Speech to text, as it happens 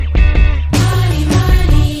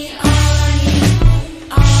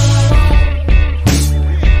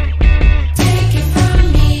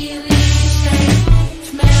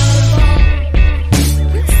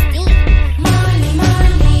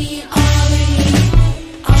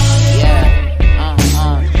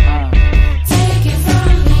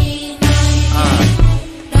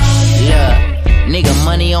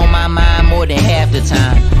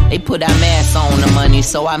put our mass on the money,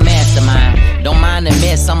 so I mastermind. Don't mind the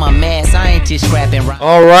mess, I'm a mad scientist scrapping.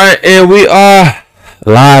 All right, and we are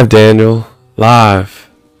live, Daniel. Live.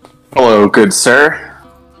 Hello, good sir.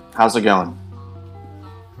 How's it going?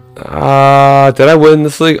 Did I win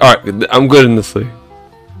this league? All right, I'm good in this league.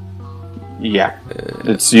 Yeah,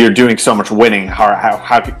 you're doing so much winning.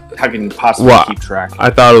 How can you possibly keep track? I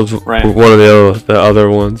thought it was one of the other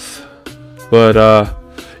ones, but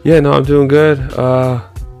yeah, no, I'm doing good.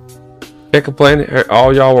 Can't complain.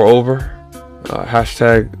 All y'all were over.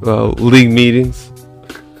 Hashtag league meetings.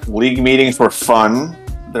 League meetings were fun.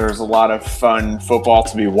 There's a lot of fun football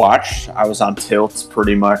to be watched. I was on tilts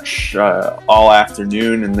pretty much all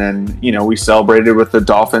afternoon, and then we celebrated with the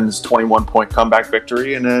Dolphins' 21-point comeback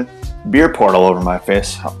victory and a beer poured all over my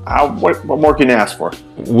face. What more can you ask for?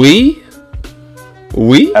 We?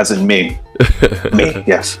 As in me. Me,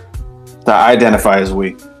 yes. I identify as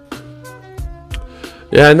we.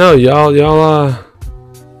 Yeah, no, y'all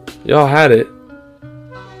had it.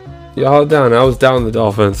 Y'all down. I was down the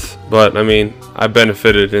Dolphins, but I mean, I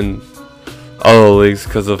benefited in other leagues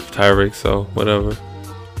because of Tyreek, so whatever.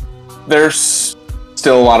 There's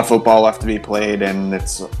still a lot of football left to be played, and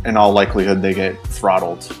it's in all likelihood they get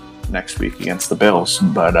throttled next week against the Bills.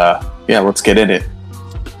 But yeah, let's get in it.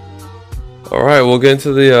 All right, we'll get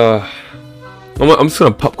into the. I'm just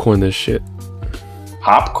gonna popcorn this shit.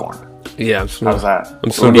 Popcorn. Yeah, how's that? I'm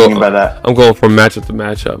just what do you mean by that? I'm going from matchup to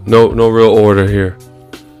matchup. No real order here.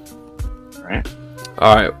 Right.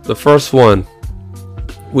 All right, the first one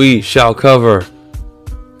we shall cover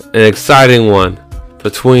an exciting one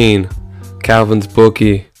between Calvin's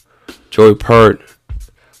bookie, Joey Pert,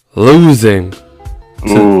 losing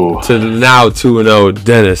to the now 2-0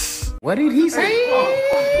 Dennis. What did he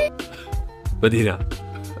say? Medina.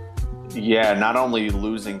 Yeah, not only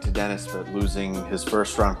losing to Dennis, but losing his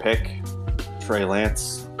first-round pick, Trey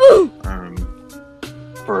Lance,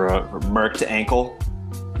 for a murked ankle.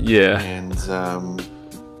 Yeah. And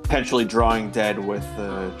potentially drawing dead with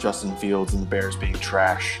Justin Fields and the Bears being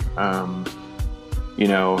trash. I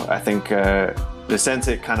think the sense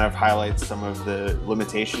it kind of highlights some of the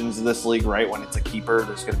limitations of this league, right? When it's a keeper,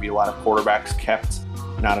 there's going to be a lot of quarterbacks kept,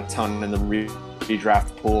 not a ton in the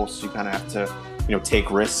redraft pool, so you kind of have to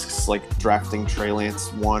take risks like drafting Trey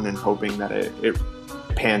Lance 1 and hoping that it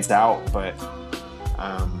pans out. But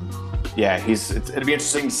yeah, it'd be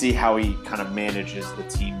interesting to see how he kind of manages the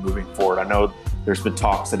team moving forward. I know there's been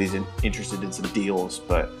talks that he's interested in some deals,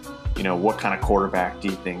 but what kind of quarterback do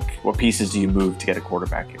you think? What pieces do you move to get a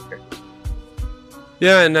quarterback here?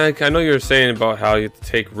 Yeah, and I know you were saying about how you have to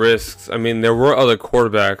take risks. I mean, there were other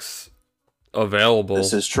quarterbacks available.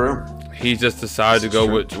 This is true. He just decided to go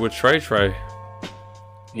with Trey.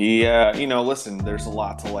 He, listen, there's a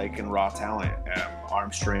lot to like in raw talent,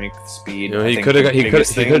 arm strength, speed. He could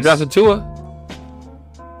have drafted Tua.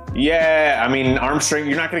 Yeah, I mean, arm strength.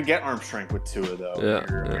 You're not going to get arm strength with Tua, though. Yeah,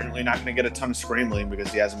 you're apparently not going to get a ton of scrambling because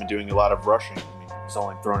he hasn't been doing a lot of rushing. I mean, he's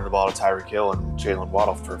only throwing the ball to Tyreek Hill and Jalen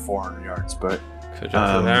Waddle for 400 yards. But could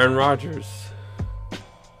have Aaron Rodgers.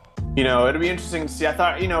 It'd be interesting to see. I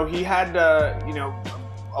thought, he had,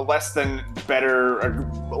 a less than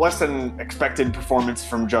expected performance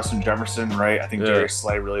from Justin Jefferson, right? I think Darius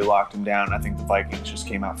Slay really locked him down. I think the Vikings just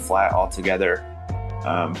came out flat altogether.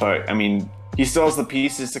 But I mean, he still has the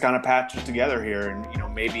pieces to kind of patch it together here,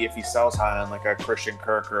 and maybe if he sells high on like a Christian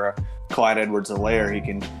Kirk or a Clyde Edwards-Helaire, he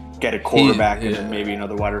can get a quarterback and then maybe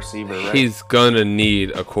another wide receiver. Right? He's gonna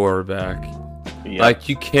need a quarterback. Yep. Like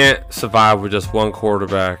you can't survive with just one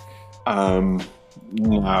quarterback.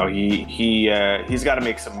 No, he's got to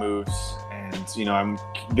make some moves, and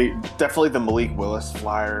definitely the Malik Willis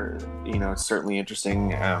flyer. It's certainly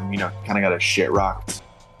interesting. Kind of got a shit rocked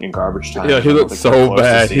in garbage time. Yeah, he looks so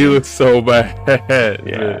bad.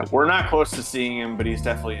 Yeah, we're not close to seeing him, but he's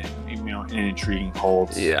definitely an intriguing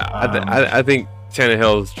hold. Yeah, I think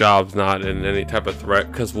Tannehill's job's not in any type of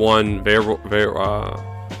threat because one variable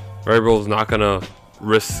is not gonna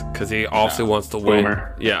risk because he obviously wants to win.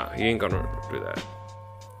 Boomer. Yeah, he ain't gonna do that.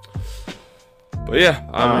 But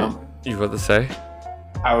yeah, you were about to say?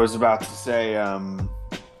 I was about to say, I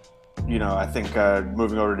think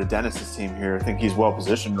moving over to Dennis's team here, I think he's well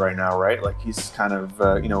positioned right now, right? Like he's kind of,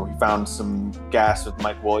 he found some gas with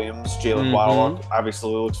Mike Williams. Jalen Waddle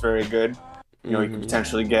obviously looks very good. He can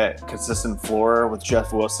potentially get consistent floor with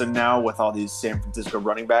Jeff Wilson now with all these San Francisco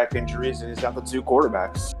running back injuries, and he's got the two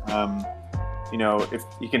quarterbacks. If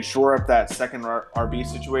you can shore up that second RB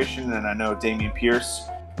situation, and I know Dameon Pierce,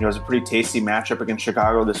 it was a pretty tasty matchup against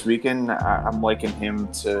Chicago this weekend. I'm liking him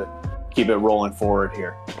to keep it rolling forward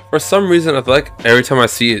here. For some reason, I feel like every time I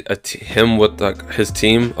see him with his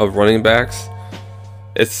team of running backs,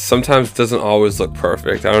 it's sometimes doesn't always look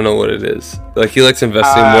perfect. I don't know what it is. Like, he likes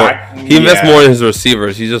investing more. He invests more in his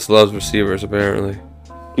receivers. He just loves receivers, apparently.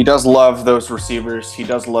 He does love those receivers. He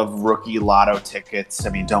does love rookie lotto tickets. I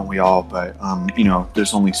mean, don't we all? But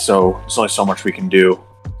there's only so much we can do.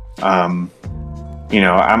 I'm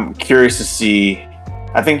curious to see.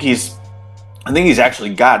 I think he's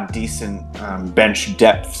actually got decent bench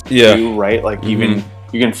depth too, right? Like even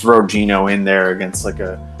you can throw Geno in there against like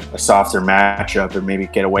a softer matchup and maybe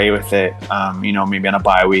get away with it. Maybe on a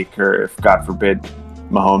bye week, or if God forbid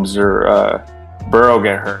Mahomes or Burrow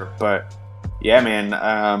get hurt. But yeah,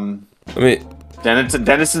 man.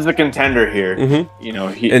 Dennis is a contender here.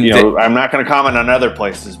 I'm not going to comment on other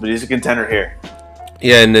places, but he's a contender here.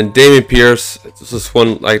 Yeah, and then Dameon Pierce, just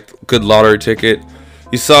one like good lottery ticket.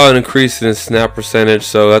 You saw an increase in his snap percentage,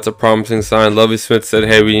 so that's a promising sign. Lovie Smith said,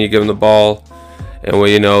 "Hey, we need to give him the ball," and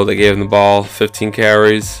they gave him the ball, 15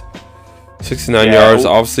 carries, 69 yards.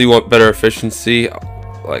 Obviously, you want better efficiency,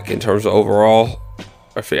 like in terms of overall,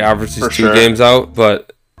 if you average these two games out.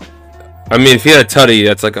 But I mean, if he had a tutty,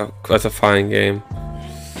 that's a fine game.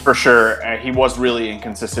 For sure. He was really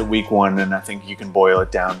inconsistent week 1, and I think you can boil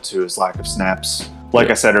it down to his lack of snaps. Like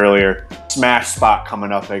I said earlier, smash spot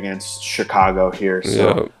coming up against Chicago here.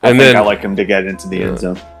 So I like him to get into the end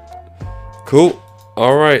zone. Cool.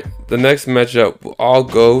 All right. The next matchup, I'll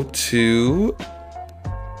go to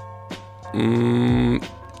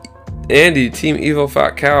Andy, Team Evo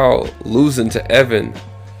Fat Cow, losing to Evan.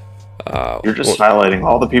 You're just highlighting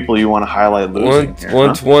all the people you want to highlight losing here,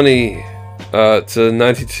 120 to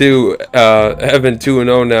 92. Evan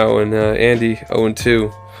 2-0 now, and Andy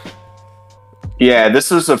 0-2. Yeah, this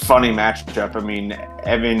was a funny matchup. I mean,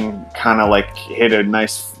 Evan kind of like hit a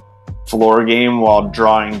nice floor game while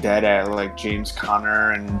drawing dead at like James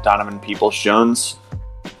Conner and Donovan Peoples-Jones.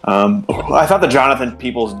 I thought the Donovan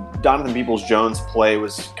Peoples-Jones play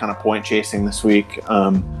was kind of point chasing this week.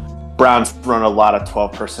 Browns run a lot of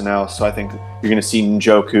 12 personnel, so I think you're going to see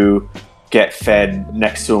Njoku get fed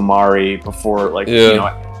next to Amari before,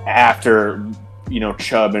 after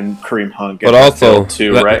Chubb and Kareem Hunt get fed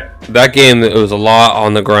too, right? That game, it was a lot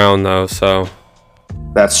on the ground though, so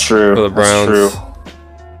that's true. For the Browns. That's true.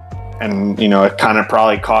 And it kind of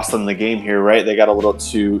probably cost them the game here, right? They got a little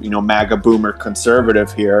too MAGA boomer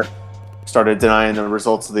conservative here, started denying the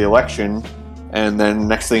results of the election. And then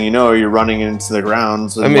next thing you know, you're running into the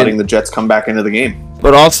grounds and letting the Jets come back into the game.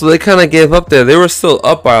 But also, they kind of gave up there. They were still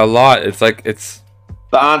up by a lot.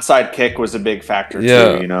 The onside kick was a big factor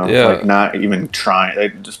too. Like not even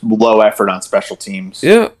trying, just low effort on special teams.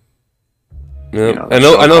 Yeah. I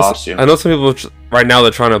know. Some people right now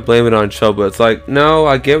they're trying to blame it on Chubb, but it's like, no,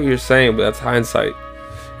 I get what you're saying, but that's hindsight.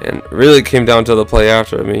 And it really came down to the play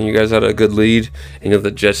after. I mean, you guys had a good lead, and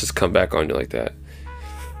the Jets just come back on you like that.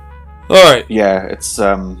 All right. Yeah, it's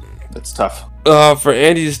tough. For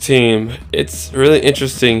Andy's team, it's really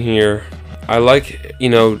interesting here. I like,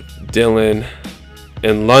 Dylan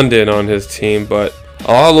and London on his team, but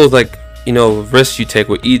all those risks you take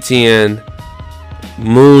with ETN,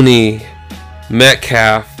 Mooney,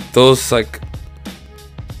 Metcalf, those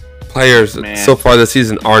players so far this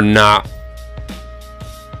season are not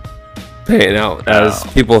paying out as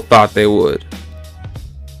people thought they would.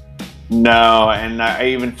 No, and I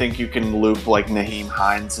even think you can loop Nyheim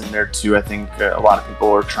Hines in there too. I think a lot of people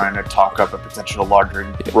are trying to talk up a potential larger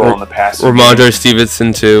role in the past. Ramondre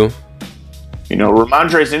Stevenson too.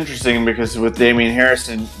 Ramondre is interesting because with Damian Harris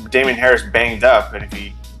banged up, and if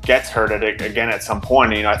he gets hurt again at some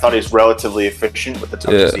point, I thought he was relatively efficient with the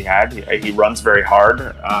touches he had. He runs very hard.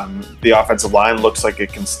 The offensive line looks like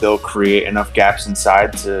it can still create enough gaps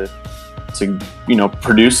inside to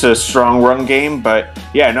produce a strong run game. But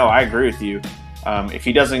I agree with you. If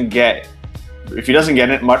he doesn't get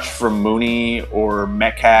it much from Mooney or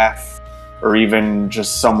Metcalf, or even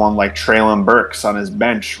just someone like Treylon Burks on his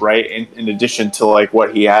bench, right? In addition to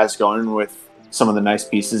what he has going with some of the nice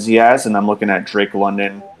pieces he has, and I'm looking at Drake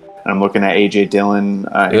London, and I'm looking at AJ Dillon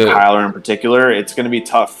and Kyler in particular. It's going to be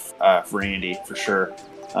tough for Andy for sure.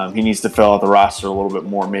 He needs to fill out the roster a little bit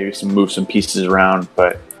more, maybe move some pieces around,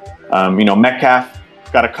 but. Metcalf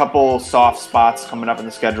got a couple soft spots coming up in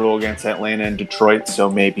the schedule against Atlanta and Detroit, so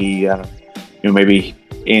maybe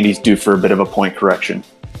Andy's due for a bit of a point correction.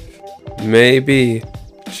 Maybe,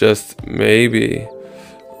 just maybe.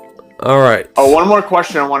 All right. Oh, one more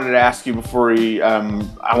question I wanted to ask you before I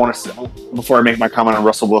make my comment on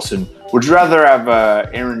Russell Wilson. Would you rather have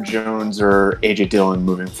Aaron Jones or AJ Dillon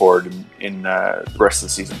moving forward in the rest of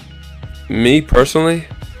the season? Me personally,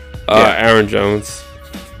 Aaron Jones.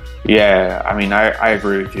 Yeah, I mean, I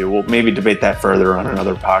agree with you. We'll maybe debate that further on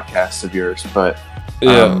another podcast of yours, but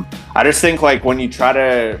Yeah. I just think like when you try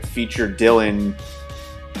to feature Dylan,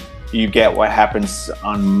 you get what happens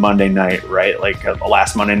on Monday night, right? Like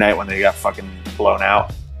last Monday night when they got fucking blown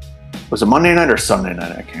out. Was it Monday night or Sunday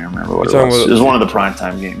night? I can't remember what it was. It was one of the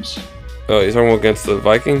primetime games. Oh, you're talking about against the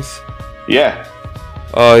Vikings? Yeah.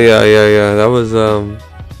 Oh yeah. That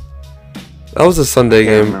was a Sunday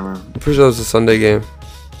game. I'm pretty sure that was a Sunday game.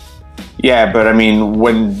 Yeah, but I mean,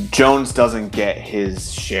 when Jones doesn't get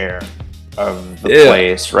his share of the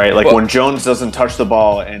plays, right? Like when Jones doesn't touch the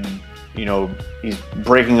ball and he's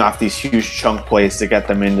breaking off these huge chunk plays to get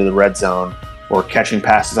them into the red zone or catching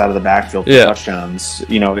passes out of the backfield for touchdowns.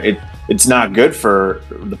 It's not good for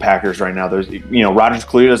the Packers right now. There's Rodgers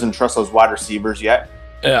clearly doesn't trust those wide receivers yet.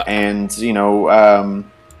 Yeah. And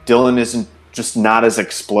Dylan isn't just not as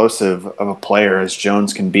explosive of a player as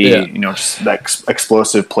Jones can be. Just that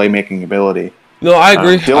explosive playmaking ability. No, I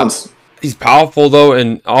agree. He's powerful though,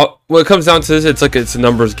 and when it comes down to this, it's a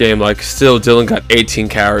numbers game. Like, still, Dylan got 18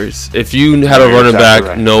 carries. If you had a running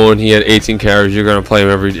back knowing he had 18 carries, you're gonna play him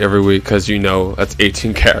every week because that's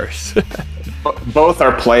 18 carries. Both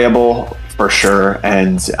are playable for sure,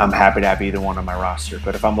 and I'm happy to have either one on my roster.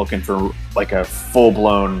 But if I'm looking for like a full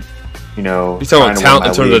blown, you're talking talent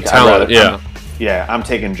in terms of talent, I'm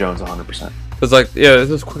taking Jones 100%. It's like,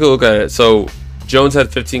 let's quickly look at it. So Jones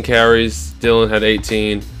had 15 carries, Dylan had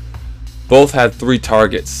 18. Both had 3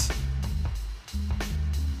 targets.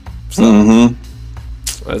 So,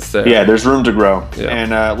 that's there. Yeah, there's room to grow. Yeah.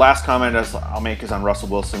 And last comment I'll make is on Russell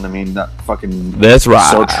Wilson. I mean, that fucking... That's right.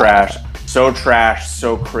 So trash,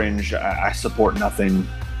 so cringe. I support nothing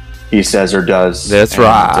he says or does. That's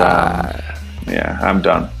right. I'm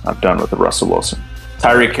done. I'm done with the Russell Wilson.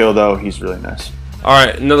 Tyreek Hill, though, he's really nice. All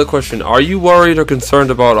right, another question. Are you worried or concerned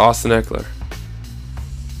about Austin Ekeler?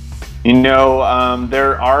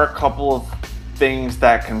 There are a couple of things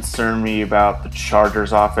that concern me about the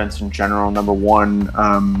Chargers offense in general. Number one,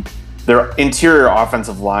 their interior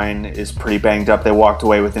offensive line is pretty banged up. They walked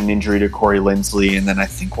away with an injury to Corey Linsley, and then I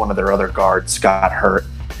think one of their other guards got hurt.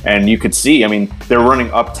 And you could see, they're running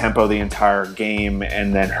up-tempo the entire game,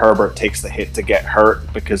 and then Herbert takes the hit to get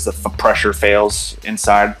hurt because the pressure fails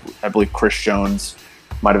inside. I believe Chris Jones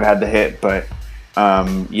might have had the hit, but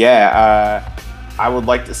I would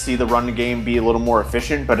like to see the run game be a little more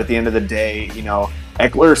efficient, but at the end of the day,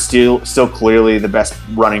 Ekeler is still clearly the best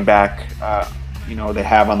running back, they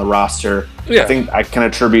have on the roster. Yeah. I think I can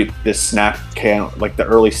attribute this snap count, like the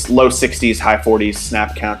low 60s, high 40s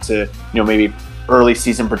snap count to, maybe early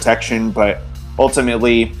season protection, but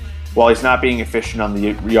ultimately, while he's not being efficient on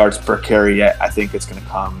the yards per carry yet, I think it's going to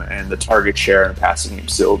come, and the target share in the passing game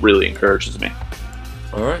still really encourages me.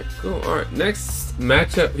 All right, cool. All right, next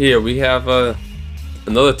matchup here, we have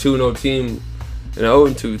another 2-0 team, an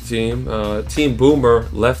 0-2 team. Team Boomer,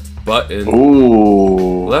 left button.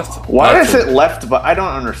 Ooh. Left. Why is it left? But I don't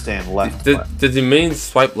understand left. Did he mean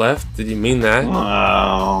swipe left? Did he mean that?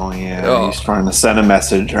 Oh yeah. He's trying to send a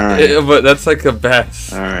message. All right. But that's like a bet.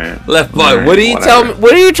 All right. Left button. Right, what do you tell me?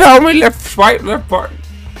 What do you tell me? Left swipe, left button.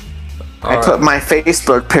 I put my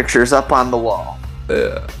Facebook pictures up on the wall.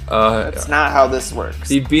 That's not how this works.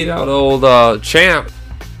 He beat out old champ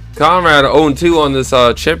Conrad 0-2 on this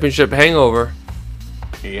championship hangover.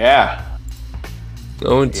 Yeah.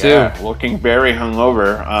 0-2. Yeah, looking very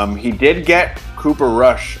hungover. He did get Cooper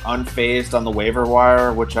Rush unfazed on the waiver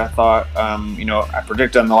wire, which I thought, I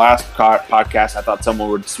predicted on the last podcast, I thought someone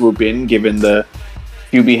would swoop in given the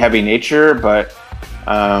QB heavy nature, but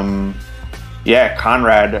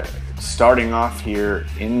Conrad starting off here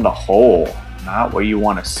in the hole. Not what you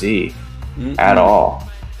want to see at all.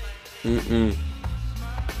 He's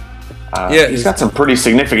got some pretty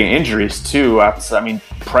significant injuries too.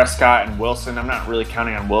 Prescott and Wilson. I'm not really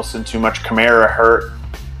counting on Wilson too much. Kamara hurt.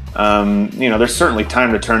 There's certainly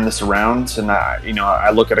time to turn this around. And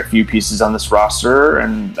I look at a few pieces on this roster,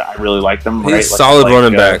 and I really like them. He has solid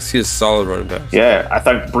running backs. He has solid running backs. Yeah, I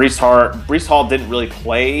thought Breece Hall didn't really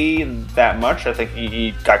play that much. I think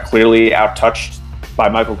he got clearly outtouched by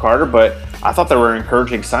Michael Carter, but I thought there were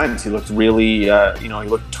encouraging signs. He looked really, he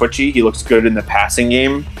looked twitchy. He looks good in the passing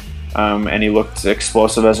game. And he looked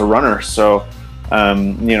explosive as a runner. So,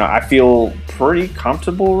 I feel pretty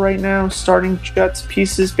comfortable right now starting Jets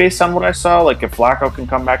pieces based on what I saw. Like if Flacco can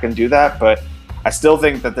come back and do that, but I still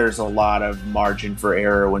think that there's a lot of margin for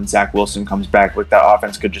error when Zach Wilson comes back. Like that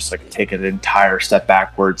offense could just take an entire step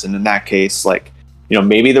backwards. And in that case,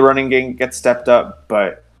 maybe the running game gets stepped up,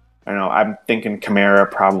 but I don't know. I'm thinking Kamara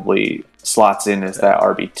probably slots in as that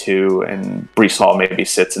RB2 and Breece Hall maybe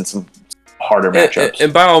sits in some harder matchups.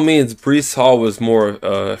 And by all means, Breece Hall was more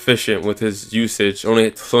efficient with his usage.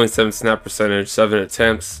 Only 27 snap percentage, 7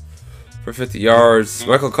 attempts. for 50 yards.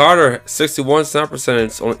 Michael Carter, 61 snap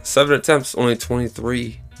percentage, only 7 attempts, only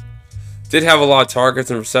 23. Did have a lot of targets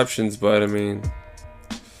and receptions, but I mean,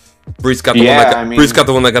 Brees got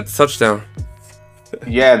the one that got the touchdown.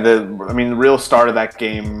 Yeah, the real start of that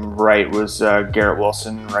game, right, was Garrett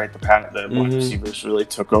Wilson, right? The wide receivers really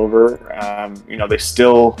took over. They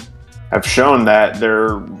still have shown that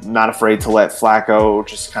they're not afraid to let Flacco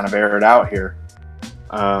just kind of air it out here.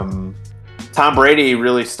 Tom Brady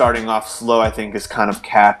really starting off slow, I think, has kind of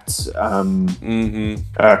capped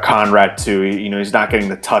Conrad too. He's not getting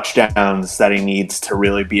the touchdowns that he needs to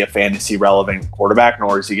really be a fantasy relevant quarterback,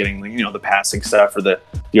 nor is he getting the passing stuff or the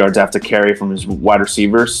yards after carry from his wide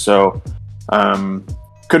receivers. So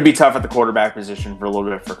could be tough at the quarterback position for a little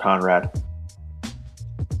bit for Conrad.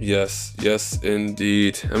 Yes,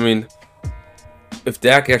 indeed. I mean, if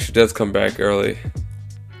Dak actually does come back early,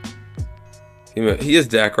 he is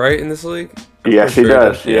Dak, right, in this league? Yes, he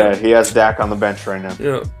does. Yeah, he has Dak on the bench right now.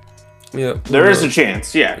 Yeah. There is a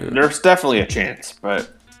chance. Yeah, there's definitely a chance, but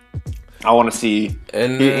I want to see.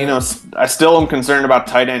 And I still am concerned about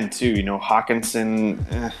tight end too. Hawkinson.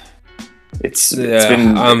 It's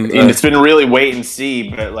been really wait and see,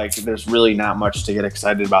 but there's really not much to get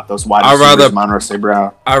excited about. Those wide receivers, Monroe St.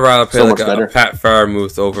 Brown. I'd rather play a Pat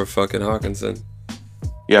Freiermuth over fucking Hawkinson.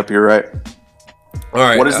 Yep, you're right. All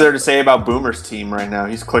right. What is there to say about Boomer's team right now?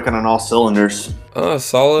 He's clicking on all cylinders.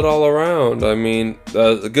 Solid all around. I mean,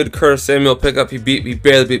 a good Curtis Samuel pickup. He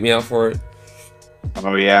barely beat me out for it.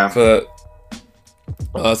 Oh yeah. So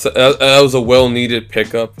that was a well-needed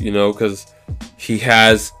pickup, because he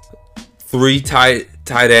has 3 tight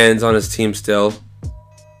ends on his team still.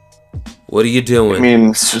 What are you doing? I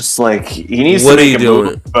mean, it's just he needs to make a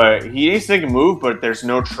move, but he needs to make a move, but there's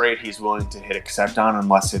no trade he's willing to hit accept on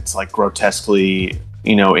unless it's grotesquely,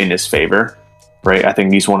 in his favor, right? I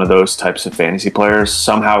think he's one of those types of fantasy players.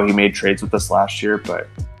 Somehow he made trades with us last year, but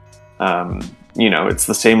it's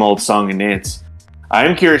the same old song and dance. I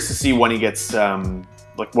am curious to see when he gets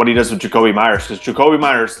what he does with Jacoby Myers, because Jacoby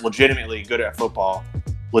Myers legitimately good at football.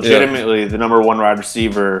 Legitimately the number 1 wide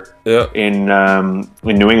receiver in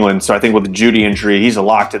New England. So I think with the Judy injury, he's a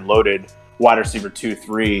locked and loaded wide receiver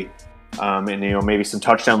 2-3. And maybe some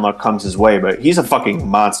touchdown luck comes his way, but he's a fucking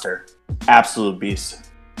monster. Absolute beast.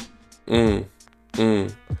 Yeah.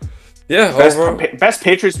 Best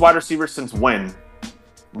Patriots wide receiver since when?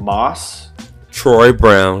 Moss? Troy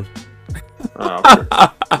Brown.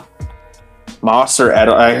 Moss or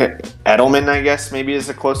Edelman, I guess, maybe is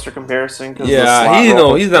a closer comparison. Yeah,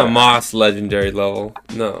 he's not Moss legendary level.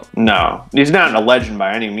 No, he's not a legend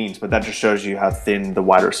by any means, but that just shows you how thin the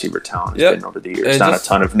wide receiver talent has been over the years. Not a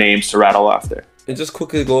ton of names to rattle off there. And just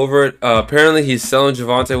quickly go over it. Apparently, he's selling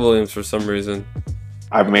Javonte Williams for some reason.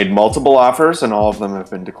 I've made multiple offers, and all of them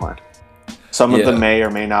have been declined. Some of them may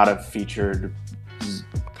or may not have featured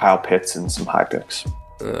Kyle Pitts and some high picks.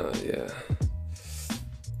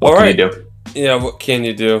 What can you do? Yeah, what can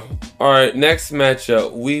you do? All right, next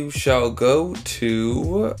matchup, we shall go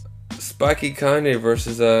to Spiky Kanye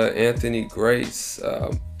versus Anthony Grace.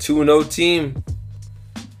 2-0 team.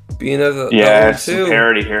 Being as a some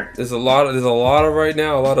parity here. There's a lot of right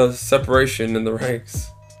now, a lot of separation in the ranks.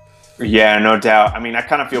 Yeah, no doubt. I mean, I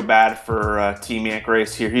kind of feel bad for Team Ant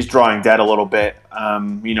Grace here. He's drawing dead a little bit.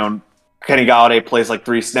 Kenny Golladay plays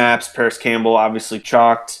 3 snaps. Paris Campbell obviously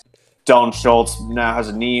chalked. Dalton Schultz now has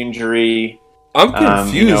a knee injury. I'm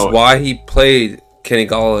confused why he played Kenny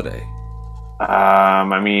Golladay.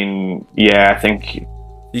 I think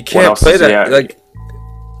you can't play that.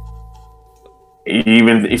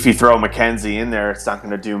 Even if you throw McKenzie in there, it's not going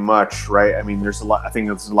to do much, right? I mean, I think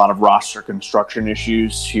there's a lot of roster construction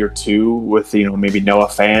issues here too, with maybe Noah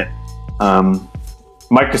Fant.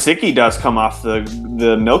 Mike Gesicki does come off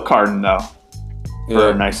the milk carton though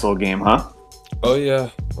for a nice little game, huh? Oh yeah.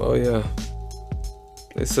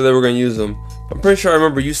 They said they were going to use him. I'm pretty sure I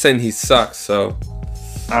remember you saying he sucks, so...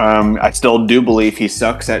 I still do believe he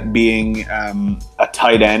sucks at being a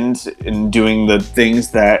tight end and doing the things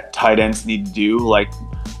that tight ends need to do, like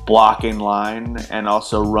block in line and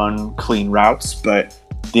also run clean routes. But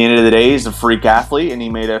at the end of the day, he's a freak athlete, and he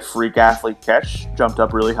made a freak athlete catch, jumped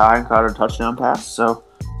up really high and caught a touchdown pass. So,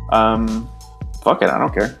 fuck it, I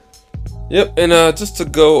don't care. Yep, and just to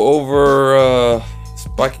go over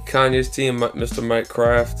Spiky Kanye's team, Mr. Mike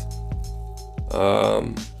Kraft.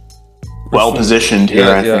 Well positioned here,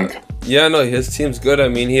 I think. Yeah, no, his team's good. I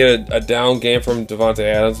mean, he had a down game from Devontae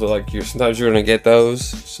Adams, but sometimes you're gonna get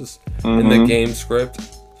those. It's just in the game script.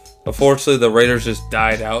 Unfortunately, the Raiders just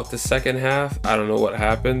died out the second half. I don't know what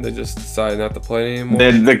happened. They just decided not to play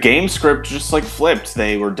anymore. The game script just flipped.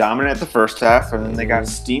 They were dominant the first half, and then they got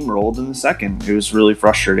steamrolled in the second. It was really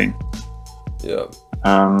frustrating. Yeah.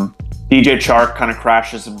 DJ Chark kind of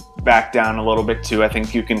crashes back down a little bit too. I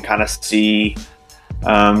think you can kind of see,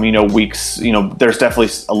 weeks. There's definitely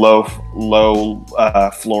a low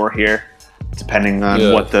floor here, depending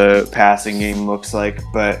on what the passing game looks like.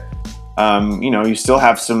 But you still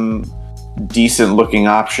have some decent looking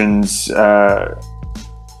options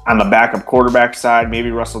on the backup quarterback side.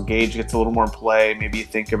 Maybe Russell Gage gets a little more play. Maybe you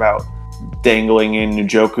think about dangling in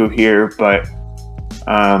Njoku here, but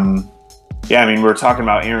we're talking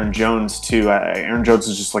about Aaron Jones too. Aaron Jones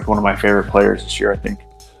is just like one of my favorite players this year, I think.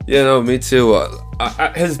 Yeah, no, me too.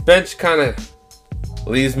 His bench kind of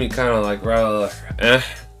leaves me kind of like rather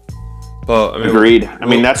But agreed.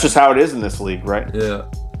 That's just how it is in this league, right? Yeah.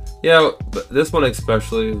 But this one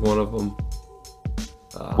especially is one of them.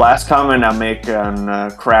 Last comment I'll make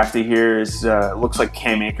on Crafty here is it looks like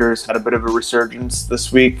Cam Akers had a bit of a resurgence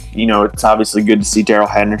this week. It's obviously good to see Darrell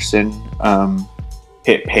Henderson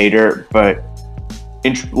hit pay dirt, but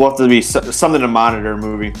we'll have to be something to monitor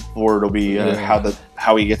moving forward. Will be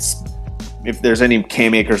how he gets, if there's any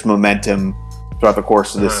Cam Akers momentum throughout the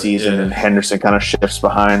course of the season, and Henderson kind of shifts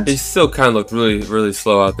behind. He still kind of looked really, really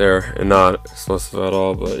slow out there and not explosive at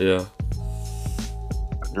all, but yeah.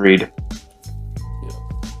 Agreed.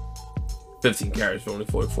 15 carries for only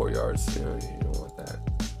 44 yards. You don't want that.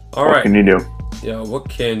 What can you do? Yeah, what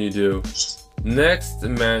can you do? Next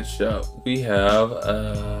matchup, we have,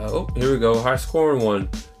 here we go. High scoring one.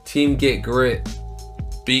 Team Get Grit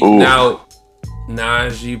beating out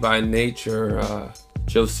Najee by Nature.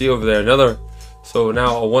 Joe C over there. So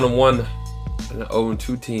now a 1-1 and an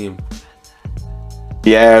 0-2 team.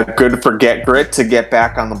 Yeah, good for Get Grit to get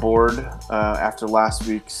back on the board after last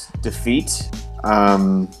week's defeat.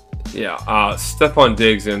 Stephon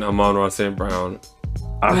Diggs and Amon-Ra St. Brown.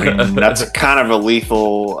 That's kind of a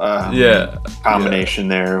lethal combination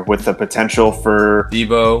there, with the potential for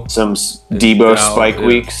some Debo spike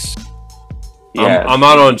weeks. Yeah, I'm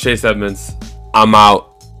out on Chase Edmonds. I'm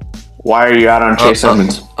out. Why are you out on Chase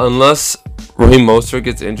Edmonds? Unless Raheem Mostert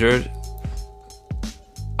gets injured,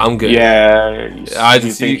 I'm good. Yeah,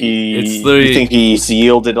 you think he's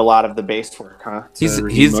yielded a lot of the base work, huh? He's an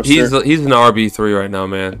RB3 right now,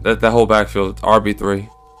 man. That whole backfield RB3.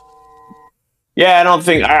 Yeah,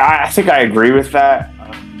 I think I agree with that.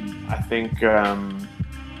 I think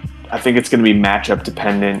it's going to be matchup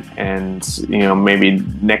dependent, and maybe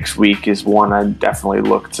next week is one I definitely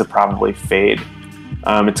look to probably fade.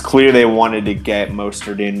 It's clear they wanted to get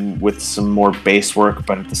Mostert in with some more base work,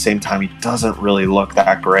 but at the same time, he doesn't really look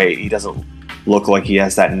that great. He doesn't look like he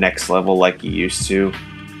has that next level like he used to.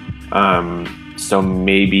 So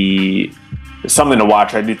maybe something to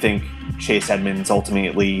watch. I do think Chase Edmonds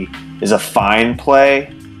ultimately is a fine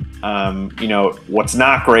play. What's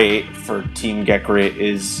not great for Team Get Grit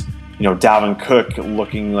is, Dalvin Cook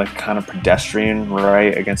looking like kind of pedestrian,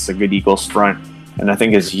 right, against a good Eagles front. And I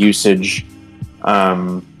think his usage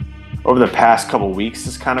over the past couple weeks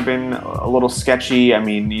has kind of been a little sketchy.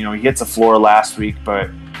 He hits a floor last week, but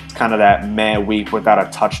it's kind of that meh week without a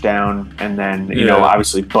touchdown. And then,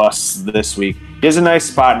 obviously busts this week. He has a nice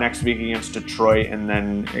spot next week against Detroit, and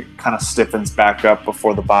then it kind of stiffens back up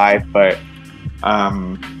before the bye. But,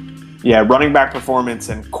 running back performance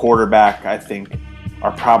and quarterback, I think,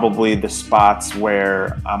 are probably the spots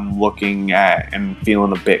where I'm looking at and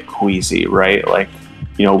feeling a bit queasy, right? Like,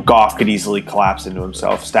 Goff could easily collapse into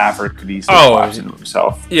himself. Stafford could easily collapse into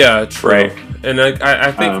himself. Yeah, true. Right? And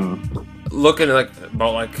I think looking at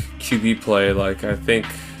about QB play, I think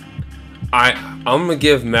I'm gonna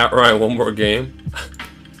give Matt Ryan one more game.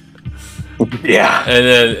 Yeah. And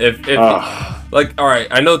then if all right,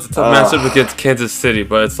 I know it's a tough matchup against Kansas City,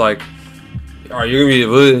 but it's like, are you gonna be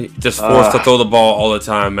really just forced to throw the ball all the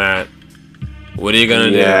time, Matt? What are you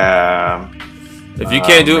gonna do? Yeah. If you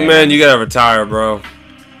can't do it, man, you gotta retire, bro.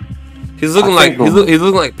 He's looking like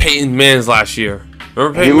Peyton Manning's last year.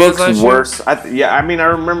 Remember Peyton Manning's last year? He looks worse. I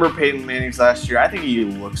remember Peyton Manning's last year. I think he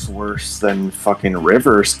looks worse than fucking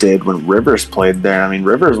Rivers did when Rivers played there.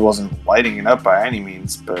 Rivers wasn't lighting it up by any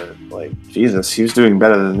means, but Jesus, he was doing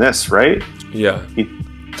better than this, right? Yeah. He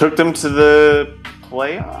took them to the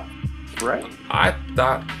playoff, right? I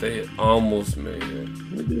thought they almost made it.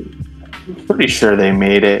 I'm pretty sure they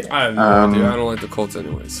made it. I have no idea. I don't like the Colts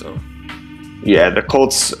anyway, so. Yeah, the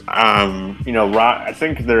Colts, I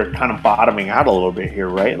think they're kind of bottoming out a little bit here,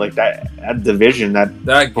 right? Like that division, that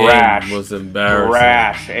game was embarrassing.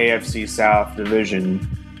 Brash AFC South division.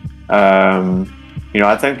 I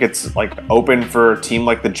think it's open for a team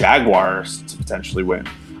like the Jaguars to potentially win.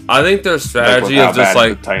 I think their strategy of just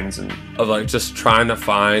the Titans just trying to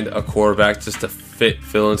find a quarterback just to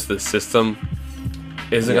fill into the system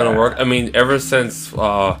isn't gonna work. Ever since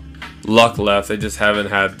luck left. They just haven't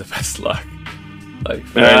had the best luck. Like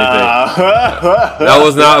for anything. That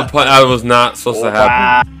was not a pun. That was not supposed to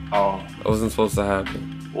happen. Wow. That wasn't supposed to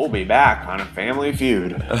happen. We'll be back on a Family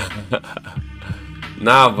Feud.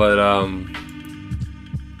 Nah, but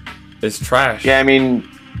it's trash. Yeah, I mean,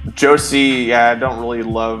 Josie. Yeah, I don't really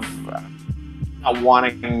love not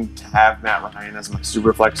wanting to have Matt Ryan as my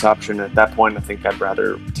super flex option. At that point, I think I'd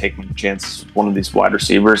rather take my chances with one of these wide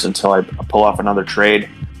receivers until I pull off another trade.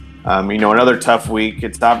 Another tough week.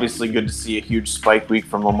 It's obviously good to see a huge spike week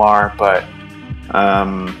from Lamar, but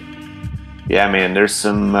yeah, man, there's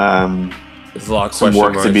some work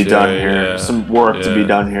to be done here. Yeah. Some work to be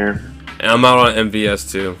done here. And I'm out on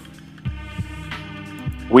MVS too.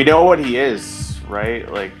 We know what he is, right?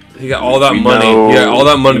 Like he got all that money. He got all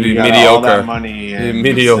that money to be mediocre. All that money, and,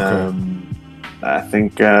 mediocre. I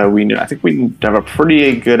think we know. I think we have a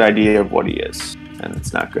pretty good idea of what he is, and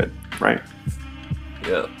it's not good, right?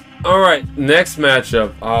 Yeah. All right, next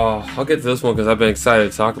matchup. I'll get to this one because I've been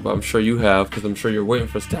excited to talk about. I'm sure you have, because I'm sure you're waiting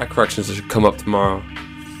for stat corrections to come up tomorrow.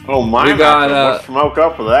 Oh my! We got smoke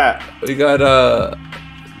up for that. We got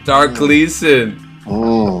Dark Gleason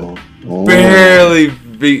Ooh. barely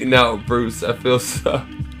beating out Bruce. I feel so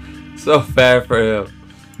bad for him.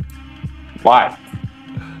 Why?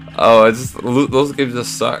 Oh, those games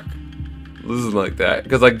just suck. Losing like that,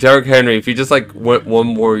 because like Derrick Henry, if he just like went one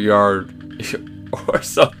more yard or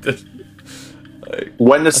something. Like,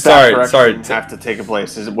 when does stat correction have to take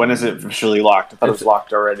place? When is it officially locked? I thought it was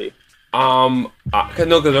locked already. No, because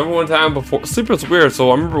remember one time before, Sleeper's weird,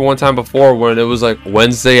 so I remember one time before when it was like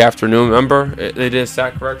Wednesday afternoon, remember? They did a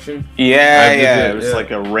stat correction? Yeah, it was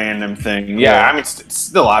like a random thing. Yeah, I mean, it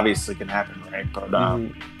still obviously can happen, right? But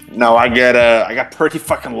no, I got pretty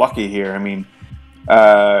fucking lucky here. I mean,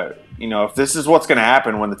 if this is what's going to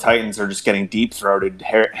happen when the Titans are just getting deep-throated,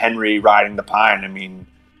 Henry riding the pine, I mean,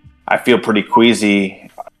 I feel pretty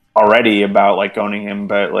queasy already about, like, owning him,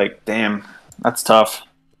 but, like, damn, that's tough.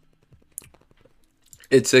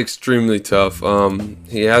 It's extremely tough.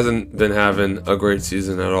 He hasn't been having a great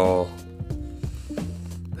season at all.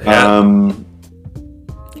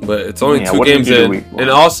 But it's only 2 games in. And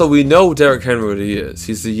also, we know Derrick Henry what he is.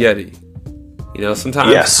 He's the Yeti.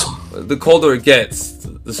 Sometimes the colder it gets,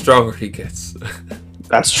 the stronger he gets.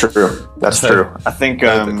 That's true. I think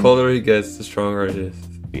the colder he gets, the stronger it is.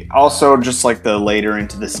 Also, just like the later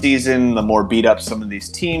into the season, the more beat up some of these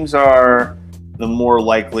teams are, the more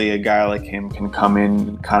likely a guy like him can come in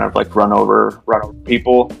and kind of like run over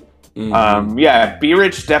people. Mm-hmm. B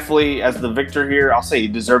Rich definitely as the victor here. I'll say he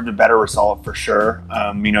deserved a better result for sure.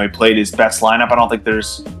 He played his best lineup. I don't think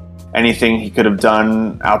there's anything he could have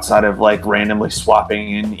done outside of like randomly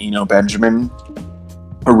swapping in Eno Benjamin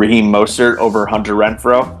or Raheem Mostert over Hunter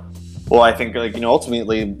Renfrow. Well, I think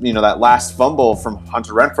ultimately, that last fumble from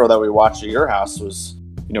Hunter Renfrow that we watched at your house was,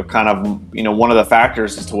 kind of, one of the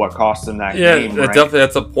factors as to what cost him that game. Yeah, definitely,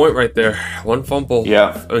 that's a point right there. One fumble.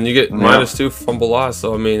 Yeah. And you get -2 fumble loss.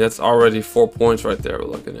 So, I mean, that's already 4 points right there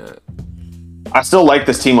we're looking at. I still like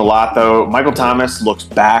this team a lot, though. Michael Thomas looks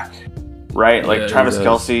back, right? Like, Travis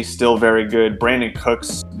Kelce, still very good. Brandon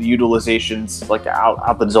Cooks, the utilization's, like,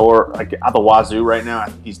 out the door, like, out the wazoo right now. I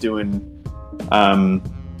think he's doing,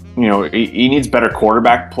 he needs better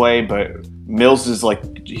quarterback play, but Mills is like,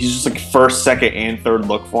 he's just like first, second, and third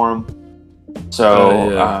look for him.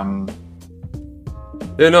 So,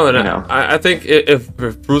 I think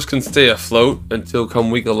if Bruce can stay afloat until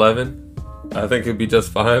come week 11, I think he'd be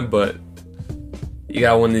just fine. But you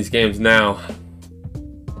gotta win these games now.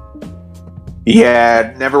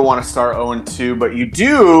 Yeah, never want to start 0-2, but you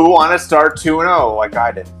do want to start 2-0, like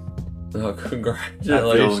I did. Oh, congratulations!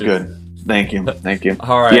 That feels good. Thank you.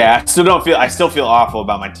 All right. Yeah, I still feel awful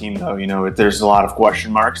about my team though. There's a lot of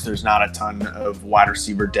question marks. There's not a ton of wide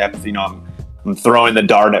receiver depth. I'm throwing the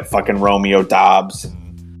dart at fucking Romeo Doubs.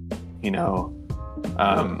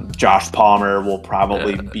 And, Josh Palmer will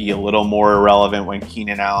probably be a little more irrelevant when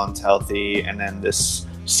Keenan Allen's healthy. And then this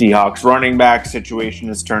Seahawks running back situation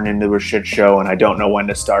has turned into a shit show, and I don't know when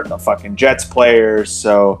to start the fucking Jets players.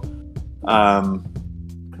 So,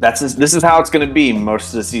 this is how it's going to be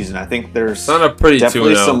most of the season. I think there's not a pretty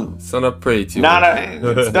definitely 2-0. It's not a pretty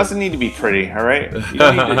 2-0. It doesn't need to be pretty. All right, you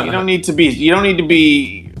don't need to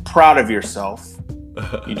be proud of yourself.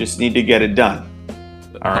 You just need to get it done.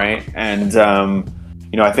 All right, and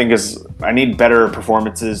I think I need better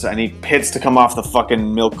performances. I need Pitts to come off the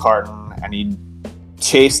fucking milk carton. I need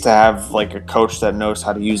Chase to have like a coach that knows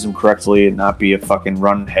how to use him correctly and not be a fucking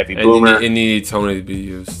run heavy boomer. And you need Tony to be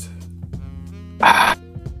used.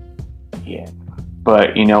 Yeah,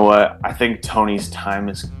 but you know what? I think Tony's time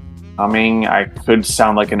is coming. I could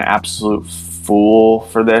sound like an absolute fool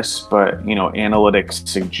for this, but analytics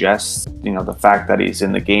suggest the fact that he's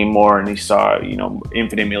in the game more and he saw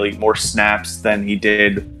infinitely more snaps than he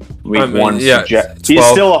did week one. Yeah, he's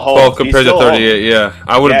still a hold. 12 compared to 38. Yeah,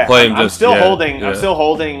 I wouldn't play him. I'm still holding. I'm still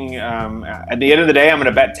holding. At the end of the day, I'm going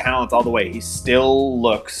to bet talent all the way. He still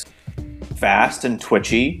looks fast and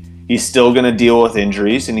twitchy. He's still going to deal with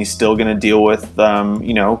injuries, and he's still going to deal with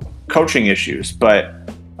coaching issues. But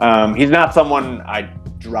he's not someone I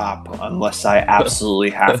drop unless I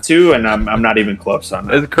absolutely have to, and I'm not even close on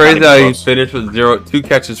that. It's crazy how he finished with 2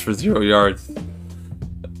 catches for 0 yards.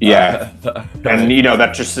 Yeah, and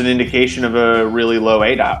that's just an indication of a really low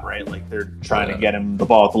ADOT, right? Like they're trying to get him the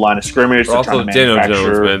ball at the line of scrimmage. But also, Daniel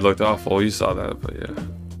Jones, man, looked awful. You saw that, but yeah.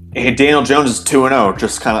 Hey, Daniel Jones is 2-0.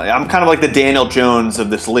 Just I'm kind of like the Daniel Jones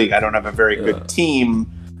of this league. I don't have a very good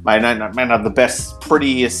team. Might not have the best,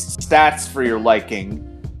 prettiest stats for your liking,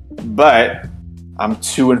 but I'm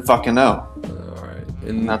 2-0. All right,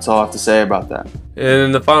 and that's all I have to say about that. And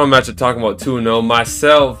in the final match, I'm talking about 2-0.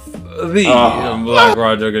 Myself, the Black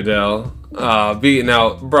Roger Goodell, beating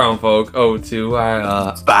out Brown Folk 0-2.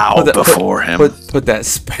 I bow before him. Put that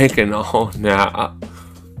spanking on now.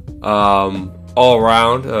 All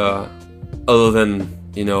around, other than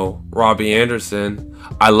Robbie Anderson,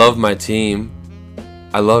 I love my team.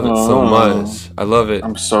 I love it so much. I love it.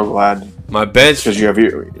 I'm so glad. My bench because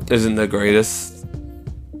isn't the greatest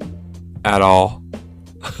at all.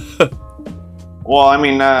 Well, I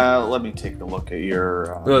mean, let me take a look at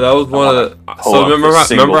your. No, that was one of the. So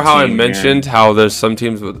remember how I mentioned how there's some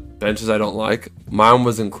teams with benches I don't like. Mine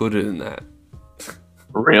was included in that.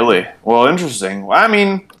 Really? Well, interesting. Well, I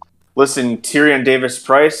mean, listen, Tyrion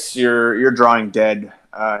Davis-Price, you're drawing dead.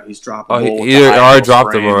 He's dropping. He already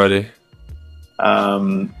dropped him already.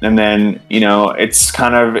 And then it's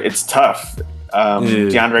tough.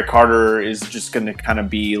 DeAndre Carter is just going to kind of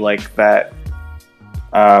be like that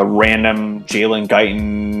random Jalen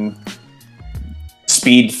Guyton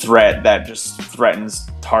speed threat that just threatens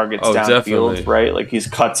targets downfield, right? Like he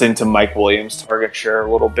cuts into Mike Williams' target share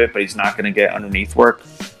a little bit, but he's not going to get underneath work.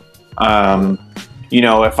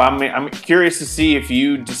 If I'm curious to see if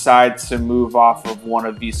you decide to move off of one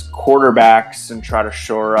of these quarterbacks and try to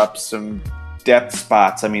shore up some depth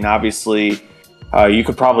spots. I mean, obviously, you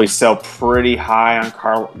could probably sell pretty high on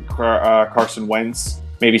Carson Wentz.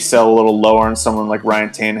 Maybe sell a little lower on someone like Ryan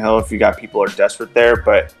Tannehill if you got people who are desperate there.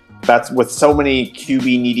 But that's with so many QB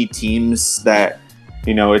needy teams that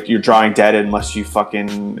you're drawing dead unless you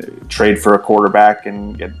fucking trade for a quarterback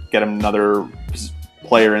and get another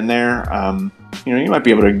player in there. You might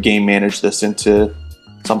be able to game manage this into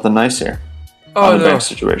something nice here. On the bench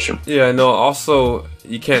situation. Yeah, no. Also,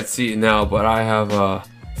 you can't see it now, but I have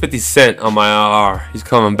 50 Cent on my IR. He's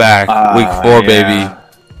coming back week 4, baby.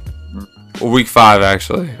 Or week 5,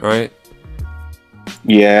 actually, right?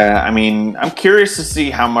 Yeah, I mean, I'm curious to see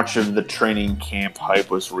how much of the training camp hype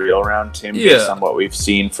was real around Tim based on what we've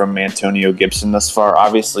seen from Antonio Gibson thus far.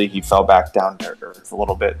 Obviously, he fell back down to earth a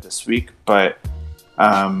little bit this week, but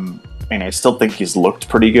I still think he's looked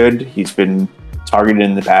pretty good. He's been targeted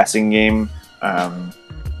in the passing game.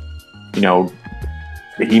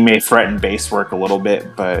 He may threaten base work a little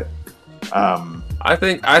bit, but I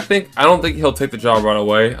don't think he'll take the job right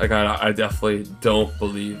away. Like I definitely don't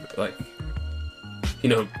believe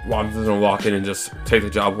Robinson's gonna walk in and just take the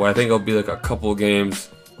job away. I think it'll be like a couple of games.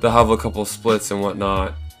 They'll have a couple of splits and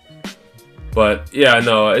whatnot. But yeah,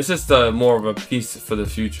 no, it's just more of a piece for the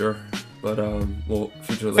future. But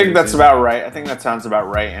future. I think that's about right. I think that sounds about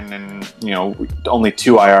right. And then only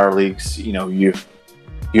 2 IR leagues. You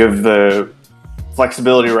have the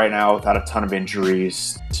flexibility right now without a ton of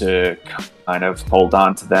injuries to kind of hold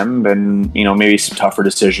on to them, and maybe some tougher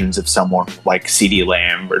decisions if someone like CeeDee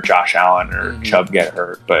Lamb or Josh Allen or Chubb get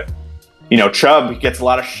hurt. But Chubb gets a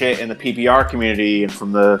lot of shit in the PPR community and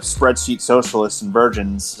from the spreadsheet socialists and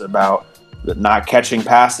virgins about not catching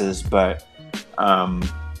passes, but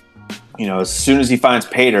as soon as he finds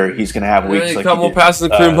Pater, he's going to have weeks like couple passes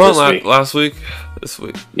to Kareem Hunt this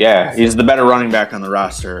week. Yeah, he's the better running back on the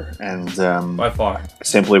roster, and by far,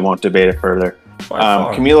 simply won't debate it further.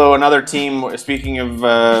 Camilo, another team. Speaking of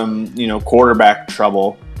quarterback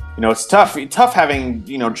trouble, it's tough having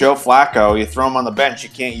Joe Flacco. You throw him on the bench, you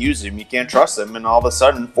can't use him, you can't trust him, and all of a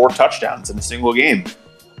sudden 4 touchdowns in a single game.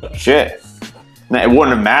 Shit. It wouldn't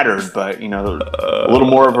have mattered, but a little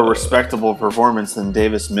more of a respectable performance than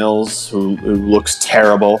Davis Mills, who looks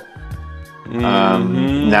terrible.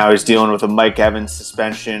 Now he's dealing with a Mike Evans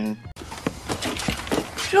suspension.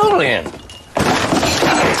 Julian,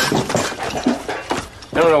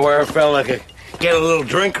 I don't know where I felt like I get a little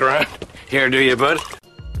drink around here, do you, bud?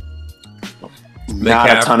 not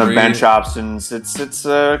a ton of McCaffrey. bench options. It's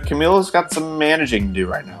Camilo's got some managing to do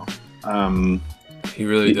right now. He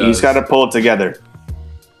really does. He's got to pull it together.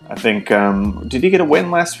 I think. Did he get a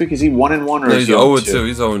win last week? Is he 1-1 or No, is he's he 0-2?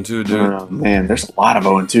 He's 0-2, dude. Oh, man, there's a lot of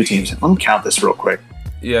 0-2 teams. Let me count this real quick.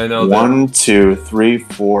 Yeah, I know. 1, 2, 3,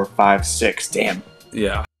 4, 5, 6. Damn.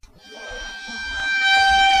 Yeah.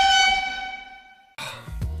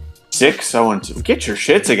 6, 0-2. Get your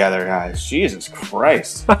shit together, guys. Jesus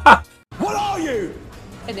Christ. What are you?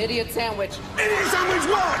 An idiot sandwich. Idiot sandwich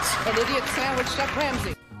what? An idiot sandwich, Chef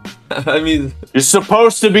Ramsay. I mean, You're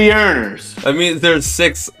supposed to be earners. there's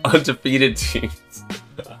 6 undefeated teams.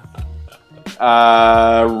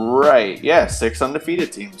 Right. Yeah, 6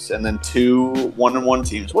 undefeated teams, and then 2 1-1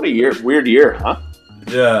 teams. What a weird year, huh?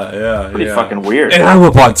 Yeah. Pretty fucking weird. And I'm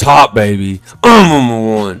up on top, baby. I'm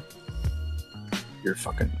number 1. You're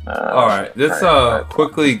fucking. All right, let's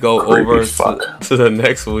quickly go Creepy over fuck. to the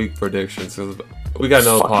next week predictions. 'Cause we got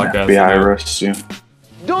another Fucking podcast. FBI now. arrests you.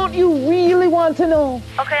 Don't you really want to know?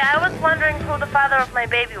 Okay, I was wondering who the father of my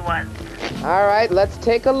baby was. All right, let's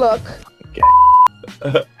take a look.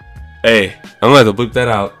 Hey, I'm gonna have to bleep that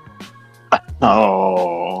out.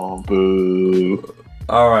 Oh, boo.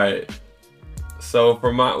 All right. So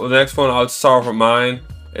for the next one, I'll start with mine.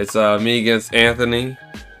 It's me against Anthony.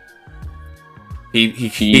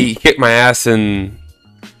 He kicked my ass in.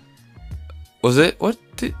 Was it what?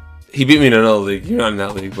 He beat me in another league. You're not in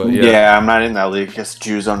that league, but yeah. Yeah, I'm not in that league. Guess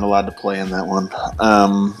Jews aren't allowed to play in that one.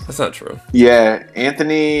 That's not true. Yeah,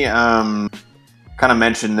 Anthony kind of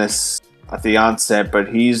mentioned this at the onset, but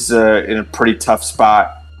he's in a pretty tough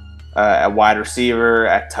spot at wide receiver,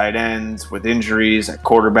 at tight ends, with injuries, at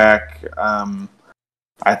quarterback.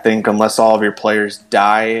 I think unless all of your players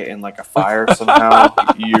die in like a fire somehow,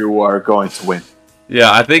 you are going to win.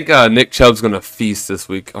 Yeah, I think Nick Chubb's gonna feast this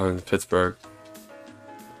week on Pittsburgh.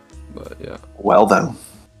 But yeah. Well then.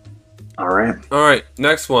 All right.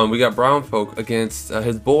 Next one, we got Brown Folk against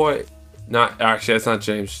his boy. Not actually, it's not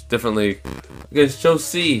James. Different league. Against Joe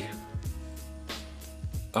C.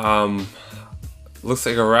 Looks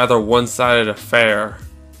like a rather one-sided affair.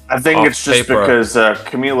 I think Off it's just paper. because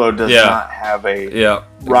Camilo does not have a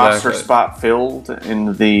roster exactly. spot filled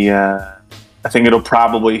in the. I think it'll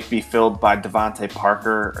probably be filled by Devontae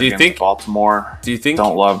Parker against Baltimore. Do you think?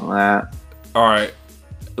 Don't love that. All right.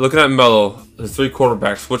 Looking at Melo, the 3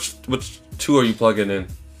 quarterbacks. Which 2 are you plugging in?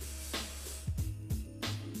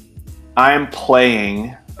 I am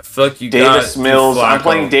playing I feel like you Davis got Mills. Flacco. I'm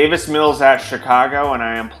playing Davis Mills at Chicago, and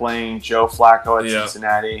I am playing Joe Flacco at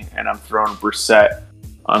Cincinnati, and I'm throwing Brissett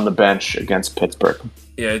on the bench against Pittsburgh.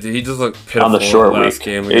 Yeah, dude, he just looked pitiful On the short last week.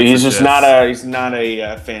 game. He's just not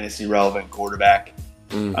a fantasy relevant quarterback.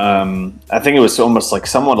 Mm-hmm. I think it was almost like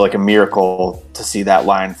somewhat like a miracle to see that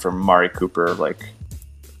line from Mari Cooper. Like,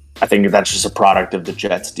 I think that's just a product of the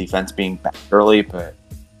Jets defense being back early, but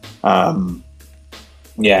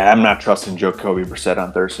yeah, I'm not trusting Jacoby Brissett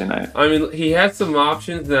on Thursday night. I mean, he had some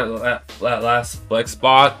options in that last flex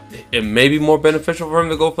spot. It may be more beneficial for him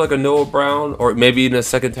to go for like a Noah Brown, or maybe in a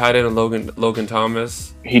second tight end, Logan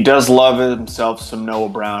Thomas. He does love himself some Noah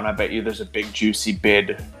Brown. I bet you there's a big juicy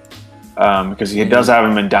bid because he does have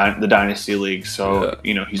him in the Dynasty League. So,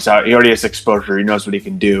 you know, he already has exposure. He knows what he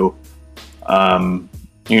can do. You're going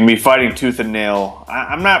to be fighting tooth and nail.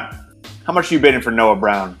 I'm not... How much are you bidding for Noah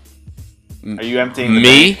Brown? Are you emptying the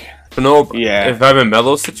Me? bank? For Noah, Yeah. If I'm in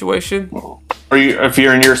Melo's situation? Or if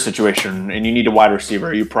you're in your situation and you need a wide receiver,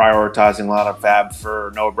 are you prioritizing a lot of fab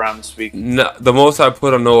for Noah Brown this week? No, the most I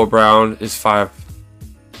put on Noah Brown is 5.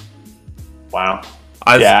 Wow.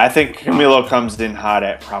 I think Camilo comes in hot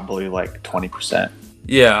at probably like 20%.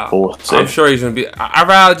 Yeah, We'll see. I'm sure he's gonna be. I'd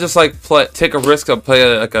rather just like take a risk of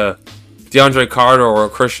play like a DeAndre Carter or a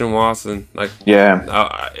Christian Watson. Like,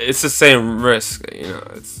 it's the same risk. You know,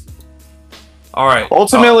 it's all right.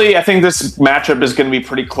 Ultimately, I think this matchup is going to be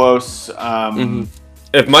pretty close.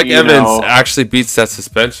 If Mike Evans actually beats that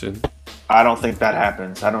suspension, I don't think that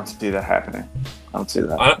happens. I don't see that happening. I don't see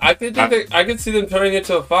that. I could see them turning it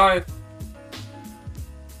to a 5.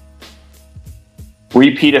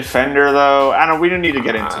 Repeat offender, though. I don't. We don't need to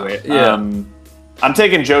get into it. Yeah. I'm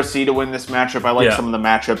taking Joe C to win this matchup. I like some of the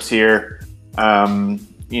matchups here.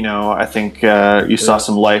 You know, I think you saw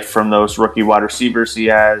some life from those rookie wide receivers he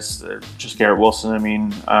has. Just Garrett Wilson. I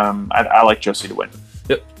mean, I like Joe C to win.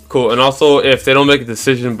 Yep, cool. And also, if they don't make a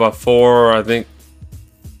decision before, I think,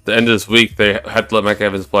 the end of this week, they have to let Mike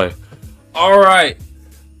Evans play. All right.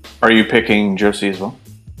 Are you picking Joe C as well?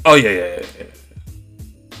 Oh, yeah.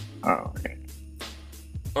 Oh, okay.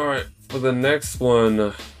 All right, for the next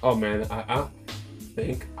one, oh man, I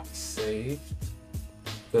think I saved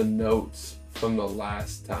the notes from the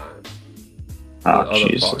last time. Oh,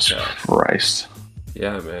 Jesus Christ.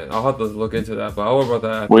 Yeah, man. I'll have to look into that, but I'll worry about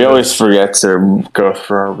that. We always forget to go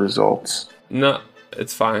through our results. No,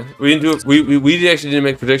 it's fine. We didn't do it. We actually didn't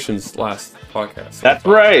make predictions last podcast. So That's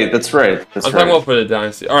right. I'm talking about for the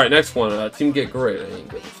Dynasty. All right, next one. Team Get Great. I ain't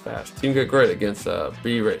good this fast. Team Get Great against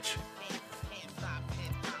Be Rich.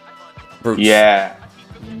 Bruce. Yeah.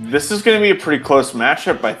 This is going to be a pretty close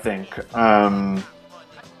matchup, I think.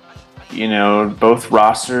 Both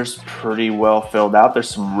rosters pretty well filled out. There's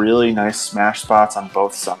some really nice smash spots on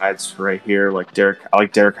both sides right here. I like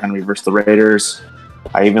Derrick Henry versus the Raiders.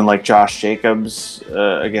 I even like Josh Jacobs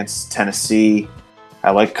against Tennessee.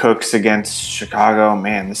 I like Cooks against Chicago.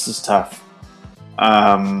 Man, this is tough.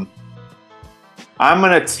 I'm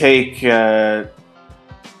gonna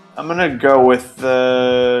go with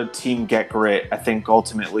the Team Get Grit. I think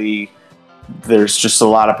ultimately there's just a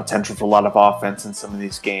lot of potential for a lot of offense in some of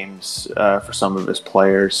these games for some of his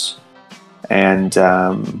players, and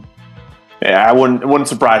it wouldn't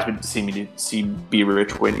surprise me to see Be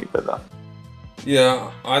Rich win either though. Yeah,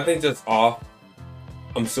 I think that's off.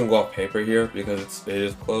 I'm still gonna go off paper here because it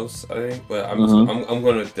is close. I think, but I'm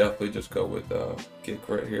gonna definitely just go with Get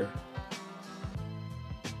Grit here.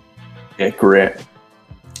 Get Grit.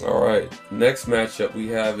 All right, next matchup we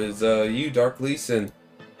have is Dark Leeson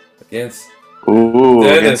against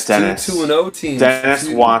against Dennis. 2-0 teams. Dennis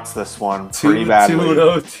wants this one pretty badly.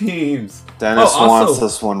 2-0 teams. Dennis wants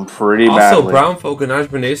this one pretty badly. Also, Brown Folk and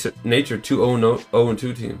Najee Nature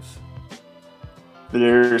 2-0-2 teams.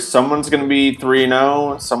 Someone's going to be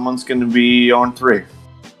 3-0. Someone's going to be 0-3.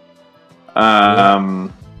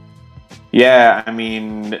 Yeah, I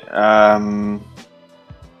mean,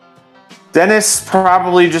 Dennis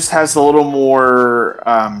probably just has a little more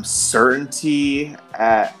certainty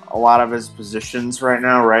at a lot of his positions right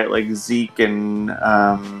now, right? Like Zeke and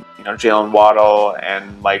Jalen Waddle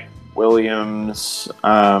and Mike Williams.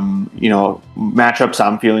 Matchups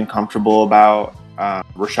I'm feeling comfortable about.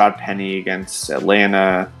 Rashad Penny against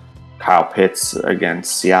Atlanta, Kyle Pitts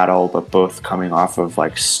against Seattle, but both coming off of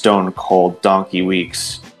like stone cold donkey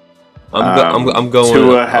weeks. I'm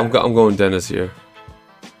going Dennis here.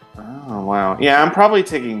 Oh wow, yeah, I'm probably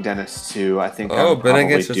taking Dennis too. I think I'm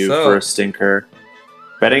probably due for a stinker.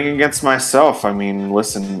 Betting against myself. I mean,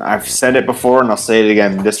 listen, I've said it before and I'll say it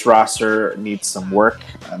again. This roster needs some work.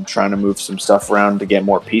 I'm trying to move some stuff around to get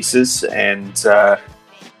more pieces, and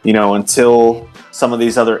until some of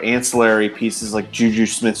these other ancillary pieces like Juju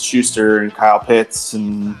Smith-Schuster and Kyle Pitts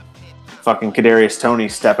and fucking Kadarius Toney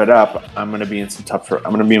step it up, I'm gonna be in some tough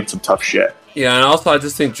shit. Yeah, and also I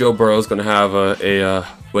just think Joe Burrow's gonna have a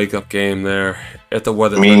wake up game there at the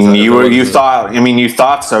weather. I mean, you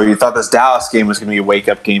thought so. You thought this Dallas game was gonna be a wake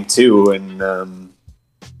up game too, and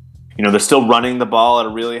they're still running the ball at a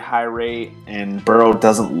really high rate, and Burrow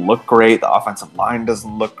doesn't look great. The offensive line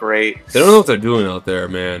doesn't look great. They don't know what they're doing out there,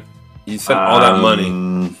 man. You spent all that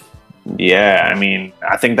money. Yeah, I mean,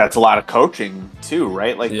 I think that's a lot of coaching too,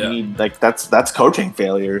 right? Like, you need, that's coaching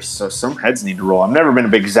failures. So some heads need to roll. I've never been a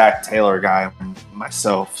big Zach Taylor guy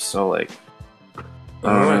myself, so I don't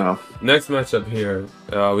know. Next matchup here,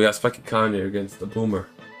 we got Spiky Kanye against the Boomer.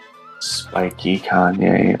 Spiky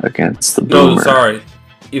Kanye against the Boomer. No, sorry.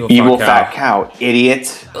 Evil Fat Cow,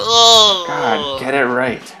 idiot. Oh. God, get it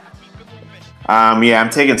right. I'm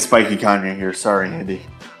taking Spiky Kanye here. Sorry, Andy.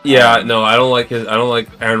 Yeah, no, I don't like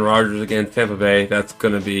Aaron Rodgers against Tampa Bay. That's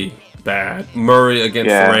gonna be bad. Murray against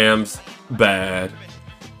the Rams, bad.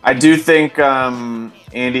 I do think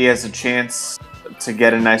Andy has a chance to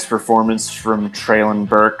get a nice performance from Treylon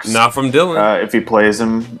Burks. Not from Dylan. If he plays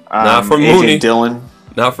him. Not from Mooney. Dillon.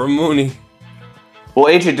 Not from Mooney. Well,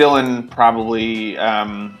 A.J. Dillon probably,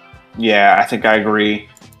 I think I agree.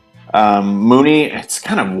 Mooney, it's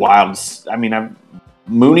kind of wild. I mean,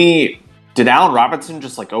 Mooney, did Allen Robinson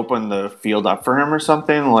just open the field up for him or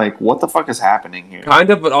something? What the fuck is happening here? Kind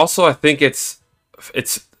of, but also I think it's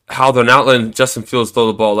how they're not letting Justin Fields throw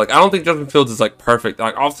the ball. I don't think Justin Fields is perfect.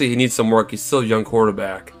 Obviously he needs some work. He's still a young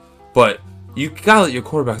quarterback, but you gotta let your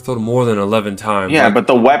quarterback throw more than 11 times. Yeah, but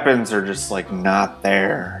the weapons are just not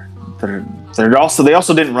there. They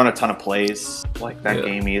also didn't run a ton of plays that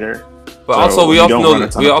game either. But also we also know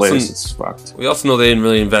they didn't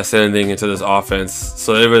really invest anything into this offense,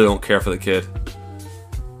 so they really don't care for the kid.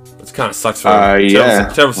 It kind of sucks for him.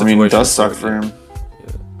 Terrible situation. It does suck for him.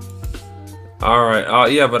 Yeah. All right.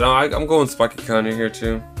 But I'm going Spiky Kanye here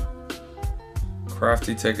too.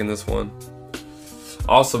 Crafty taking this one.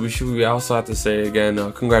 Also, we also have to say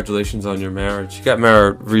again, congratulations on your marriage. You got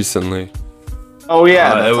married recently. Oh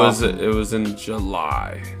yeah, it was in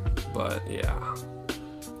July, but yeah.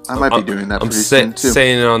 I might be doing that. I'm saying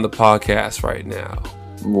it on the podcast right now.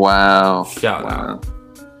 Wow. Shout out.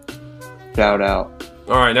 Shout out.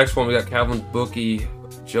 All right, next one we got Calvin Bookie,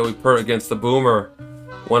 Joey Pert against the Boomer.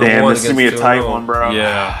 Damn, 1-1 this is gonna be a against tight 2-0. one, bro.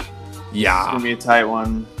 Yeah. This is gonna be a tight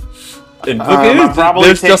one. And Bookie I'm probably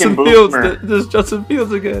there's taking Justin Fields. Boomer. There's Justin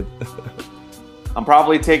Fields again. I'm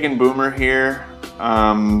probably taking Boomer here,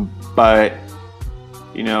 but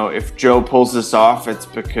you know, if Joe pulls this off, it's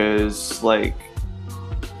because like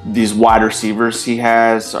these wide receivers he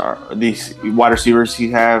has are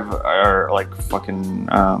like fucking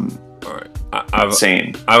All right, I have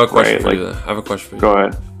insane. I have a question Right, for you. like- Then. I have a question for you. Go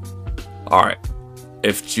ahead. All right,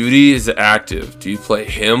 if Judy is active, do you play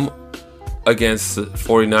him against the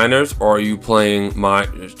 49ers, or are you playing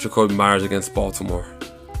Jacoby Myers against Baltimore?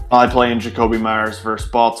 I'm playing Jacoby Myers versus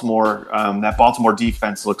Baltimore. That Baltimore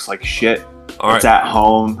defense looks like shit. All It's right, at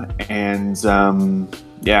home, and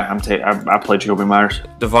yeah, I play Jacoby Myers.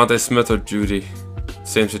 Devontae Smith or Judy?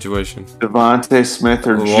 Same situation. Devontae Smith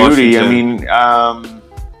or Washington.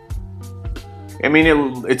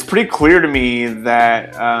 Judy. It's pretty clear to me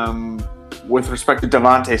that with respect to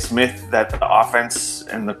Devontae Smith, that the offense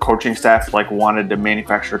and the coaching staff like wanted to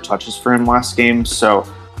manufacture touches for him last game. So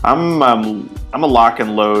I'm a lock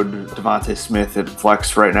and load Devontae Smith at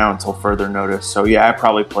flex right now until further notice. So yeah, I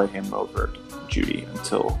probably play him over Judy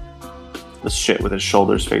until the shit with his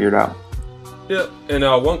shoulders figured out. Yeah, and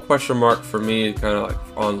one question mark for me, kind of like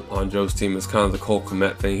on Joe's team, is kind of the Cole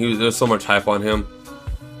Kmet thing. There's so much hype on him,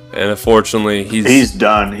 and unfortunately, he's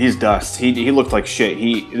done. He's dust. He looked like shit.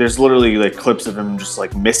 There's literally like clips of him just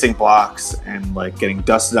like missing blocks and like getting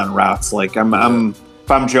dusted on routes. Like if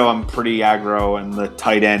I'm Joe, I'm pretty aggro in the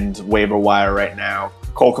tight end waiver wire right now.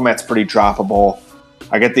 Cole Kmet's pretty droppable.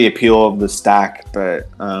 I get the appeal of the stack, but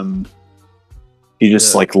he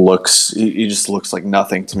just looks like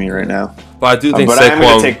nothing to me right now. But I do think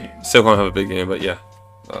Saquon have a big game. But yeah,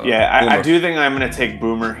 I do think I'm going to take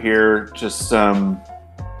Boomer here. Just having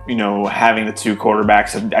the two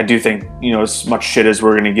quarterbacks, I do think as much shit as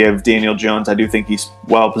we're going to give Daniel Jones, I do think he's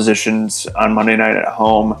well positioned on Monday night at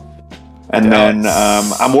home. And then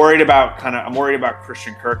I'm worried about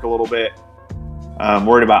Christian Kirk a little bit. I'm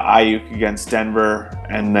worried about Ayuk against Denver,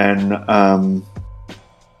 and then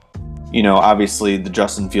obviously the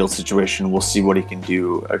Justin Fields situation. We'll see what he can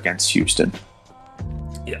do against Houston.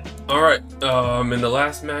 Yeah. All right. In the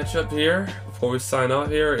last matchup here, before we sign off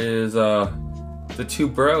here, is the two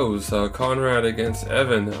bros, Conrad against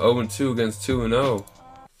Evan, 0-2 against 2-0.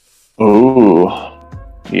 Ooh,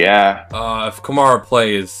 yeah. If Kamara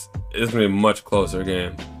plays, it's gonna be a much closer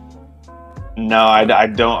game. No, I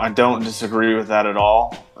don't disagree with that at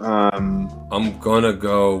all. I'm gonna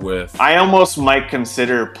go with. I almost might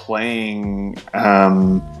consider playing,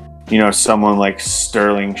 someone like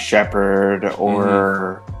Sterling Shepard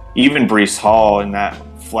or even Breece Hall in that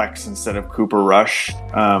flex instead of Cooper Rush.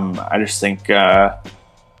 I just think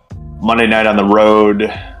Monday night on the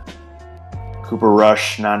road, Cooper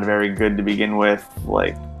Rush not very good to begin with.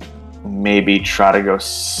 Like maybe try to go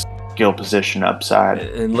skill position upside.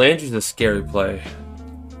 And Landry's a scary play.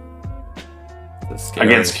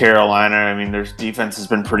 Against Carolina, I mean, their defense has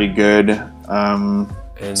been pretty good. And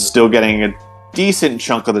still getting a decent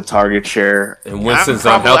chunk of the target share. And Winston's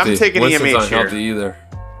not healthy. I'm taking Winston's EMH not here. healthy either.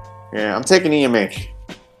 Yeah, I'm taking EMH.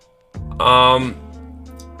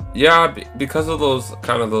 Yeah, because of those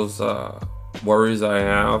worries I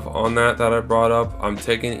have on that I brought up, I'm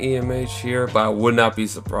taking EMH here, but I would not be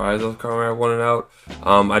surprised if Kamara won it out.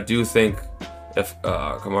 I do think if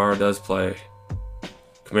Kamara does play,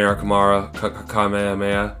 Kamehameha,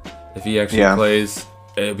 if he actually plays,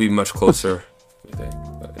 it'd be much closer. I think.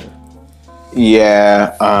 But,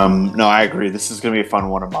 yeah. No, I agree. This is going to be a fun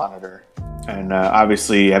one to monitor. And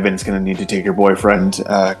obviously, Evan's going to need to take your boyfriend,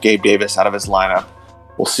 Gabe Davis, out of his lineup.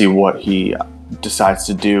 We'll see what he decides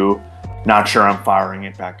to do. Not sure I'm firing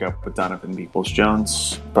it back up with Donovan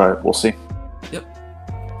Peoples-Jones, but we'll see. Yep.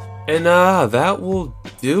 And that will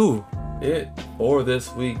do it for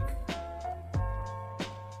this week.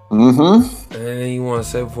 Mm-hmm. Anything you want to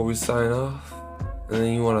say before we sign off?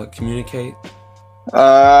 Anything you want to communicate?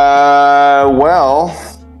 Well,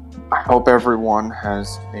 I hope everyone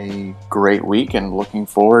has a great week and looking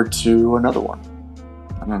forward to another one.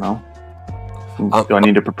 I don't know. Do I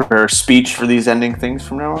need to prepare a speech for these ending things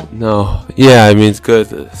from now on? No. Yeah, I mean, it's good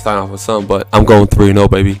to sign off with something, but I'm going 3-0,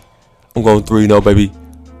 baby. I'm going 3-0, baby.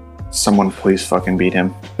 Someone please fucking beat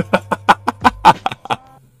him.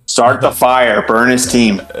 Start the fire. Burn his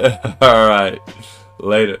team. All right.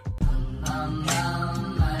 Later.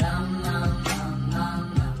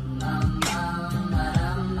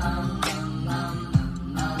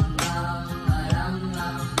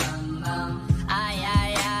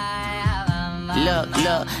 Look,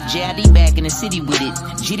 JID back in the city with it.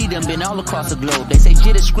 Jitty done been all across the globe. They say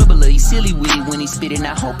Jit a scribbler, he silly with it when he spit it. And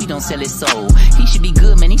I hope he don't sell his soul. He should be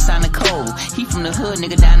good, man, he signed a code. He from the hood,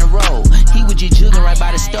 nigga, down the road. He was just jugging right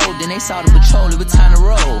by the stove. Then they saw the patrol, it was time to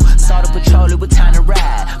roll. Saw the patrol, it was time to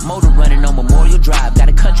ride. Motor running on Memorial Drive. Got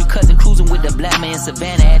a country cousin cruising with the black man in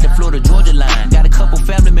Savannah at the Florida-Georgia line. Got a couple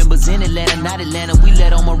family members in Atlanta, not Atlanta. We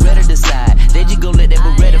let on Moretta decide. They just go let that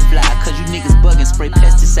Beretta fly. Cause you niggas bugging, spray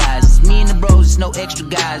pesticides. It's me and the bros, it's no extra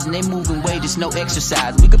guys. And they moving weight, it's no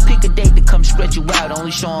exercise. We could pick a date to come stretch you out.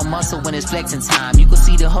 Only showing muscle when it's flexing time. You can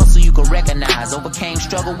see the hustle, you can recognize. Overcame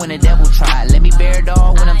struggle when the devil tried. Let me bear it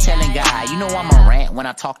all when I'm telling God. You know I'm a rant when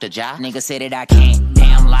I talk to Jah. Nigga said that I can't.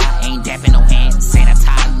 Damn lie, ain't dapping no hand.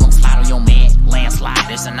 Sanitize, you gon' slide on your man. Landslide,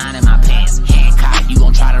 there's a 9 in my pants. Hancock, you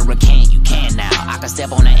gon' try to recant. You can now. I can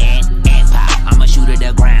step on the ant pow. I'ma shoot at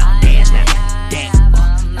the ground. Dance now. Dance.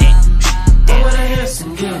 Oh, what a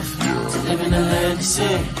handsome gift to live in the land of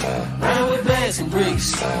sin. Ride with bags and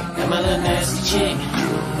bricks. Got my little nasty chick.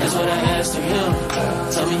 That's what I asked of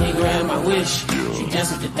him. Told me he grabbed my wish. You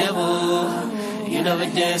dance with the devil. You never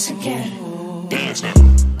dance again. Dance now.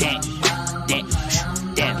 Dance. Dance.